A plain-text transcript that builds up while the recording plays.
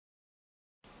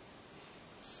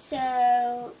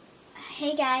So,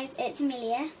 hey guys, it's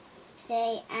Amelia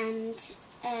today, and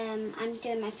I'm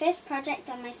doing my first project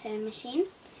on my sewing machine.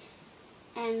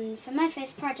 And for my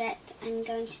first project, I'm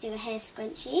going to do a hair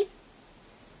scrunchie.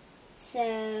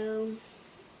 So,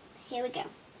 here we go.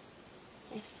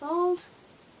 So I fold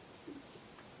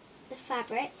the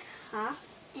fabric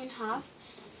in half,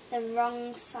 the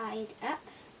wrong side up,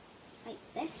 like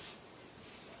this.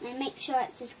 And I make sure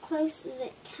it's as close as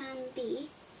it can be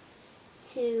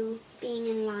to being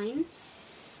in line.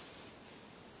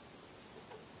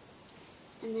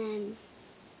 And then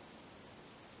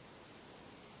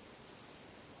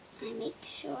I make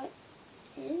sure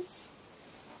it is.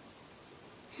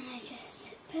 And I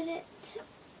just put it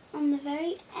on the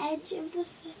very edge of the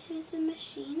foot of the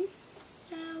machine.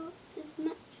 So as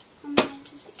much on the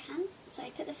edge as I can. So I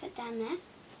put the foot down there.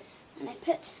 And I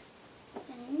put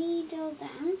the needle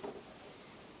down.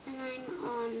 And I'm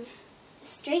on a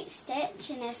straight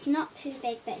stitch, and it's not too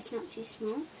big but it's not too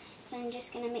small. So I'm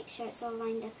just going to make sure it's all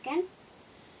lined up again.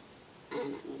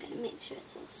 And I'm going to make sure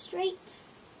it's all straight.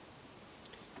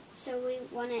 So we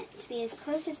want it to be as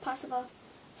close as possible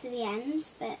to the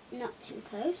ends, but not too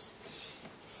close.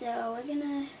 So we're going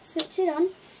to switch it on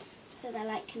so the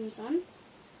light comes on.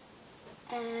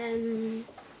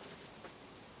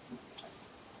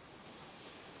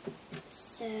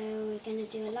 So we're going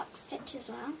to do a lock stitch as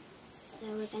well. So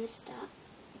we're going to start.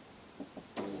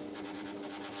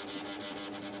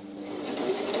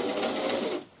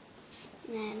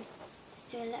 And then just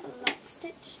do a little lock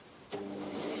stitch.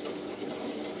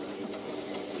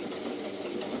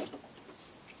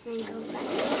 And then go back.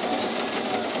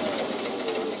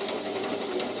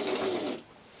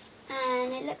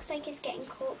 And it looks like it's getting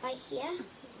caught by here.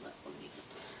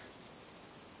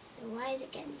 So why is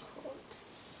it getting caught?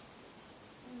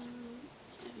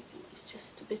 It's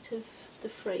just a bit of the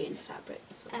fraying fabric,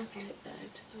 so let's take that out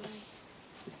of the way.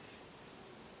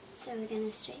 So we're going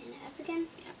to straighten it up again.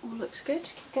 Yeah, all looks good.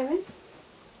 Keep going.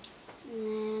 And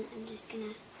then I'm just going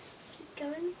to keep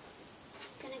going.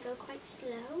 I'm going to go quite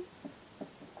slow.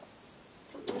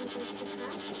 Don't want to go too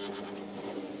fast.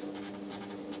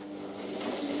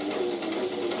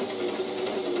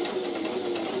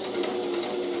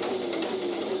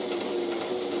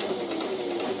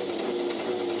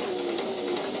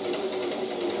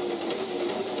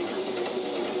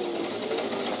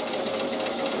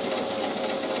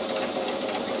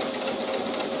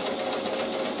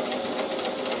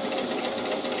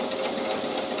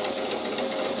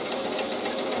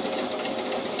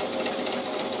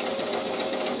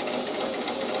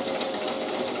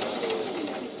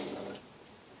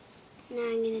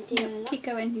 Keep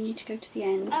going, you need to go to the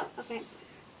end. Oh, okay.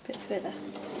 A bit further.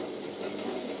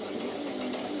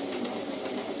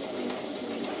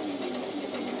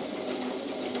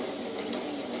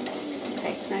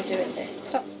 Okay, now do it there.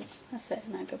 Stop. That's it,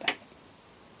 now go back.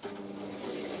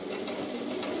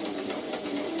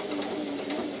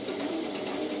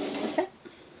 That's it.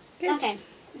 Good. Okay,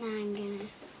 now I'm going to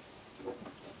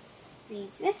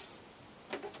read this.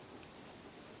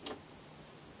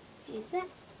 Use that.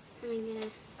 And I'm going to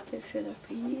a bit further up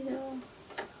your needle.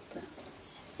 So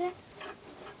that.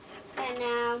 And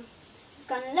now it's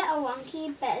gone a little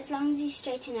wonky, but as long as you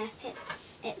straighten up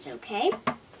it's okay.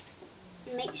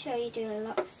 And make sure you do a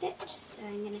lock stitch. So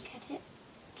I'm going to cut it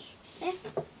there.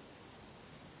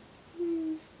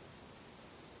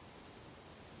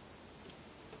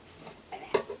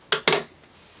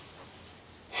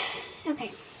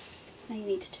 Okay. Now you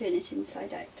need to turn it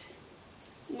inside out.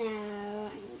 No,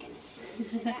 I'm going to turn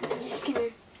it inside out. I'm just going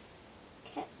to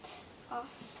cut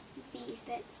off these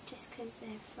bits just because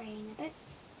they're fraying a bit.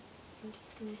 So I'm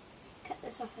just going to cut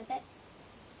this off a bit.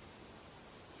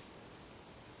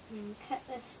 And cut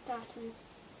the starting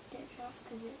stitch off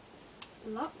because it's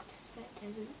locked, so it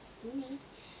doesn't need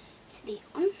to be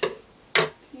on.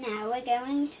 Now we're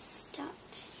going to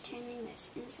start turning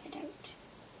this inside out.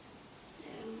 So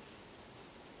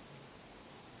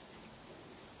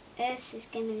this is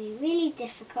going to be really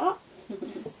difficult.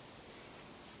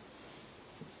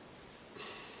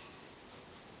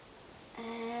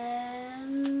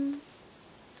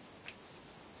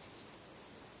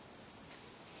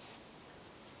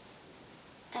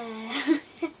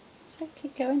 So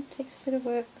keep going, takes a bit of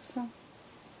work. So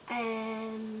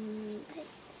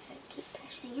keep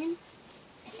pushing in.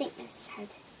 I think this is how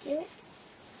to do it.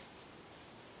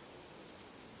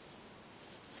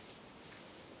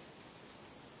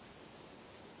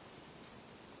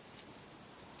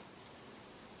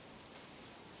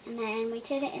 And then we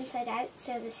turn it inside out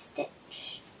so the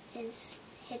stitch is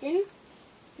hidden,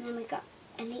 and then we've got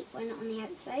a neat one on the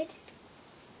outside.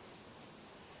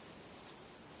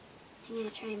 I'm going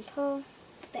to try and pull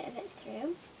a bit of it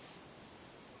through,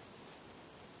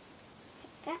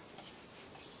 like that,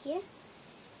 right here.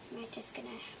 And we're just going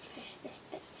to push this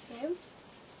bit through.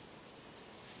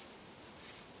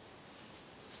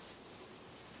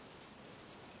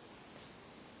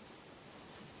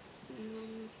 And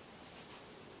then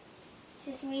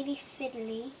this is really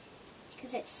fiddly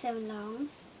because it's so long.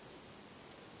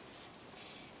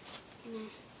 I'm going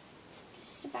to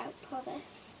just about pull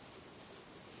this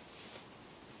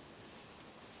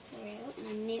through, and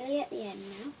I'm nearly at the end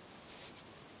now.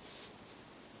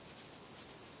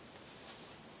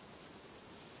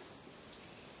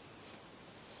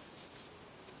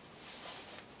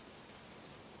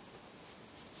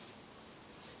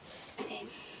 Okay,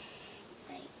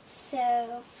 right,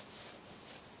 so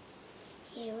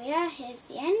here we are, here's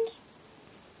the end.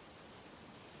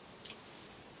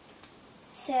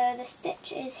 So the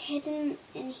stitch is hidden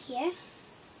in here,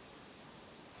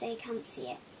 so you can't see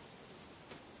it.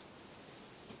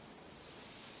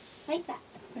 Like that.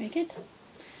 Very good.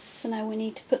 So now we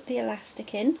need to put the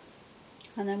elastic in,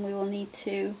 and then we will need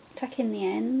to tuck in the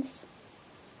ends,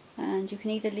 and you can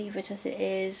either leave it as it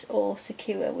is or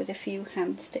secure with a few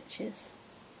hand stitches.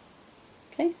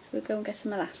 Okay, so we'll go and get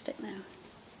some elastic now.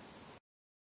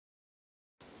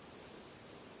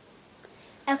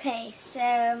 Okay,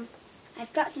 so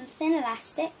I've got some thin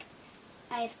elastic.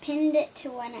 I've pinned it to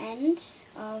one end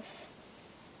of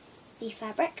the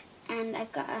fabric, and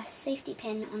I've got a safety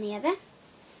pin on the other.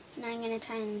 Now I'm going to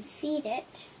try and feed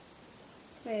it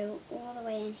through all the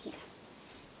way in here.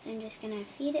 So I'm just going to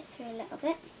feed it through a little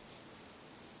bit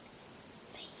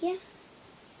by here,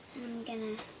 and I'm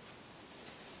going to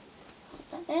hold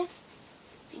that there.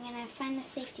 I'm going to find the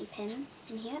safety pin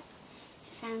in here. I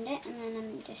found it, and then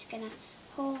I'm just going to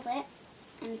hold it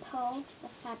and pull the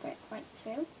fabric right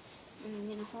through, and I'm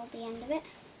going to hold the end of it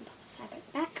and pull the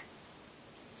fabric back,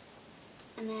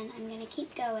 and then I'm going to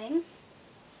keep going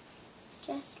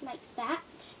just like that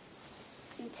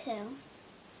until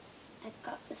I've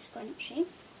got the scrunchie.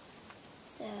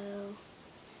 So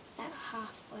about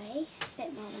halfway, a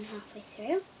bit more than halfway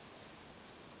through.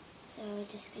 So we're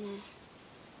just going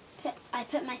to I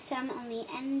put my thumb on the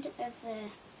end of the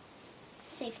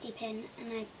safety pin,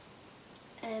 and I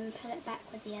pull it back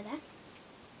with the other.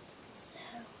 So,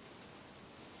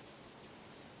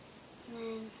 and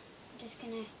then I'm just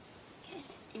going to get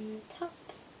it in the top.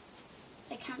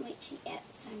 So I can't reach it yet,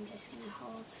 so I'm just going to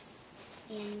hold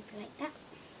the end like that.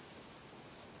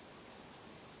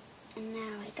 And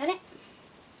now I got it.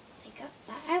 So I got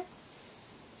that out.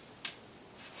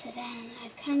 So then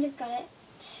I've kind of got it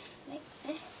like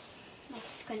this, like a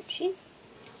scrunchie.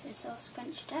 So it's all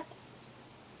scrunched up.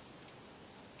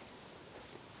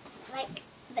 Like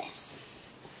this.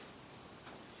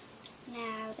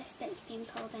 Now this bit's been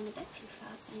pulled in a bit too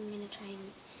far, so I'm going to try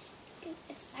and get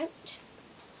this out.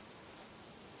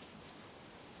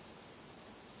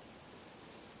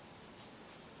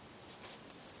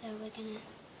 So we're going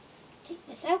to take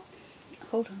this out.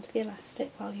 Hold on to the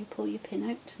elastic while you pull your pin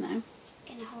out now. I'm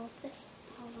going to hold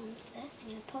on to this. I'm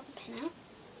going to pull the pin out.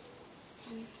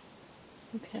 And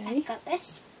okay. I've got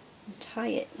this. And tie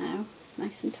it now,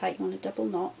 nice and tight. You want a double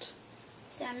knot.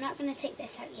 So I'm not going to take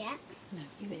this out yet. No,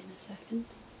 leave it in a second.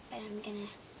 But I'm going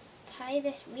to tie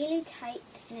this really tight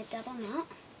in a double knot.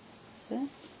 So.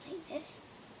 Like this.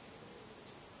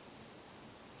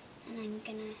 And I'm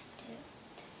going to do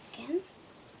it again.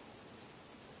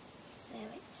 So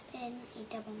it's in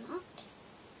a double knot.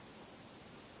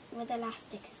 With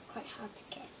elastic it's quite hard to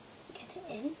get it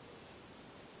in.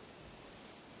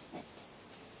 But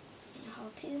I'm going to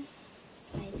hold two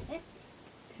sides of it.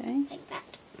 Okay. Like that.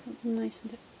 Nice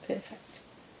and perfect.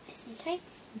 Nice and tight.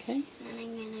 Okay. And then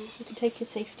I'm going to... You can take your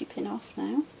safety pin off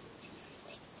now.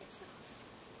 Take this off.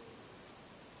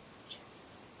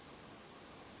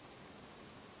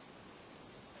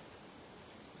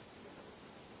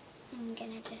 I'm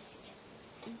going to just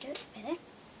undo it better.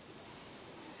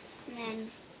 And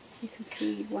then... You can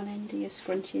feed one end of your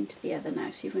scrunchie into the other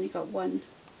now, so you've only got one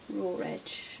raw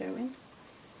edge showing.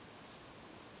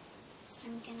 So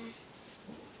I'm going to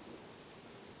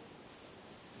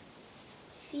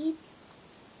feed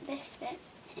this bit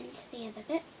into the other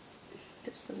bit.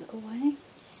 Just a little way.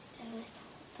 Just a little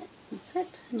bit. That's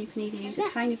it. And you can either Just like use that.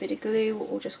 a tiny bit of glue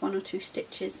or just one or two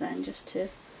stitches then, just to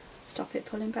stop it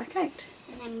pulling back out.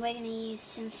 And then we're going to use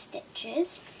some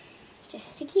stitches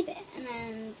just to keep it. And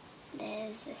then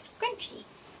there's a scrunchie.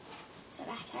 So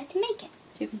that's how to make it.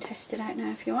 So you can test it out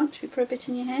now if you want. Should we put a bit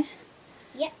in your hair?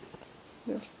 Yep.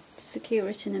 We'll secure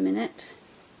it in a minute.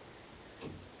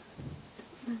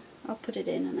 I'll put it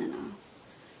in and then I'll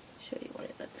show you what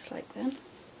it looks like then.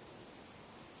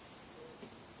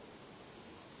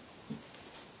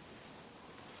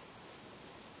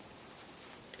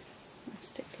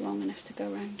 long enough to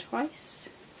go around twice.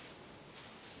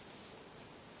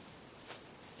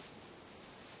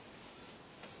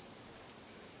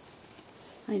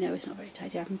 I know it's not very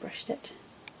tidy, I haven't brushed it,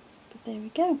 but there we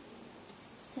go.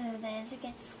 So there's a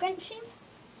good scrunchie,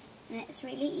 and it's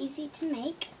really easy to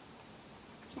make,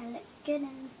 and it looks good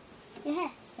in your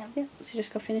hair. So yeah, so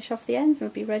just go finish off the ends and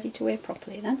we'll be ready to wear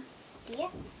properly then. Yeah.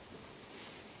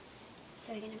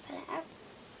 So we're going to pull it out.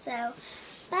 So,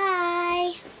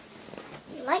 bye!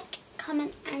 Like,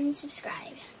 comment and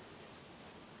subscribe.